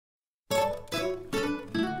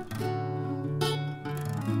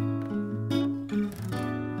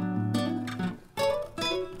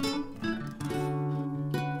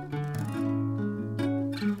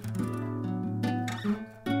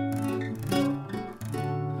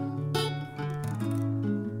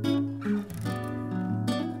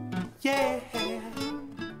yeah.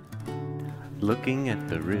 Looking at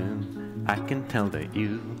the room, I can tell that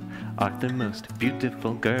you are the most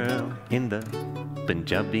beautiful girl in the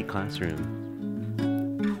Punjabi classroom.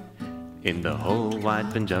 In the whole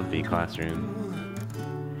wide Punjabi classroom.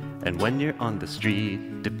 And when you're on the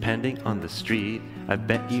street, depending on the street, I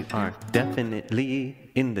bet you are definitely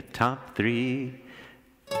in the top 3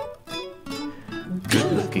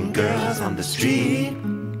 good-looking girls on the street.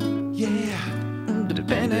 Yeah,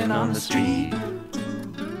 Depending on the street.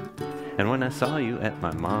 And when I saw you at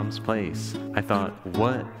my mom's place, I thought,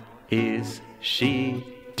 what is she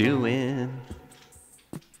doing?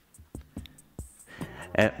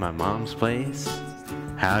 At my mom's place,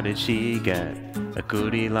 how did she get a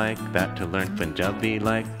goodie like that to learn Punjabi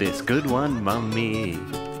like this? Good one, mummy.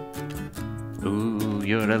 Ooh,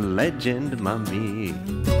 you're a legend, mummy.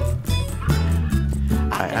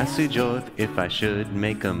 I asked Sujot if I should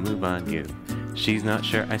make a move on you. She's not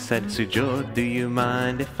sure. I said, Sujot, do you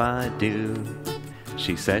mind if I do?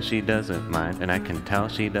 She says she doesn't mind, and I can tell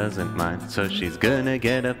she doesn't mind. So she's gonna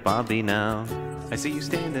get a Bobby now. I see you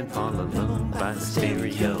standing all alone by the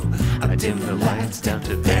stereo. I dim the lights down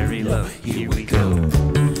to very low. Here we go.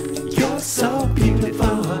 you're so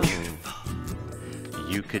beautiful.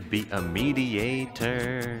 You could be a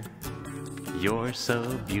mediator. You're so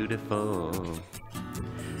beautiful.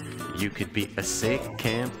 You could be a Sikh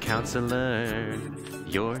camp counselor.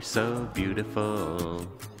 You're so beautiful.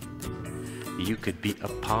 You could be a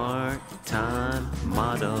part-time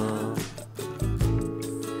model.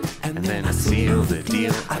 And then I seal the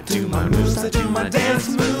deal. I do my moves, I do my dance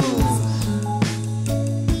moves.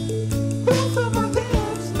 Moves are my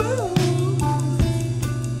dance moves.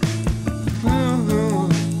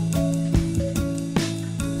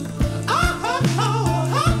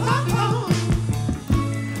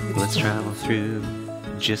 Let's travel through,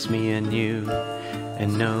 just me and you,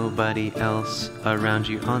 and nobody else around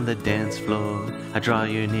you on the dance floor. I draw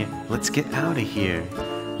you near, let's get out of here.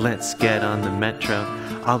 Let's get on the metro,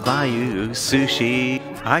 I'll buy you sushi.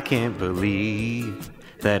 I can't believe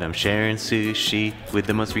that I'm sharing sushi with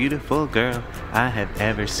the most beautiful girl I have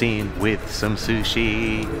ever seen with some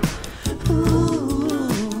sushi.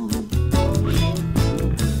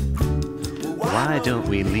 Why don't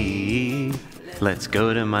we leave? Let's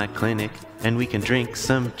go to my clinic and we can drink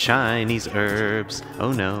some Chinese herbs.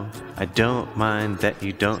 Oh no, I don't mind that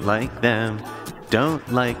you don't like them.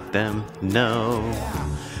 Don't like them, no.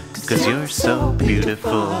 'Cause you're so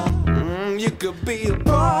beautiful. You could be a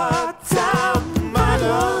part-time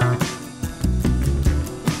model.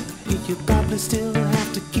 You probably still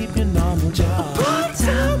have to keep your normal job.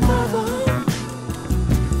 Part-time model.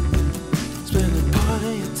 Spending part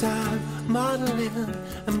of your time modeling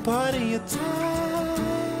and part of your time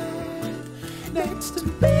next to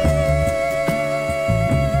me.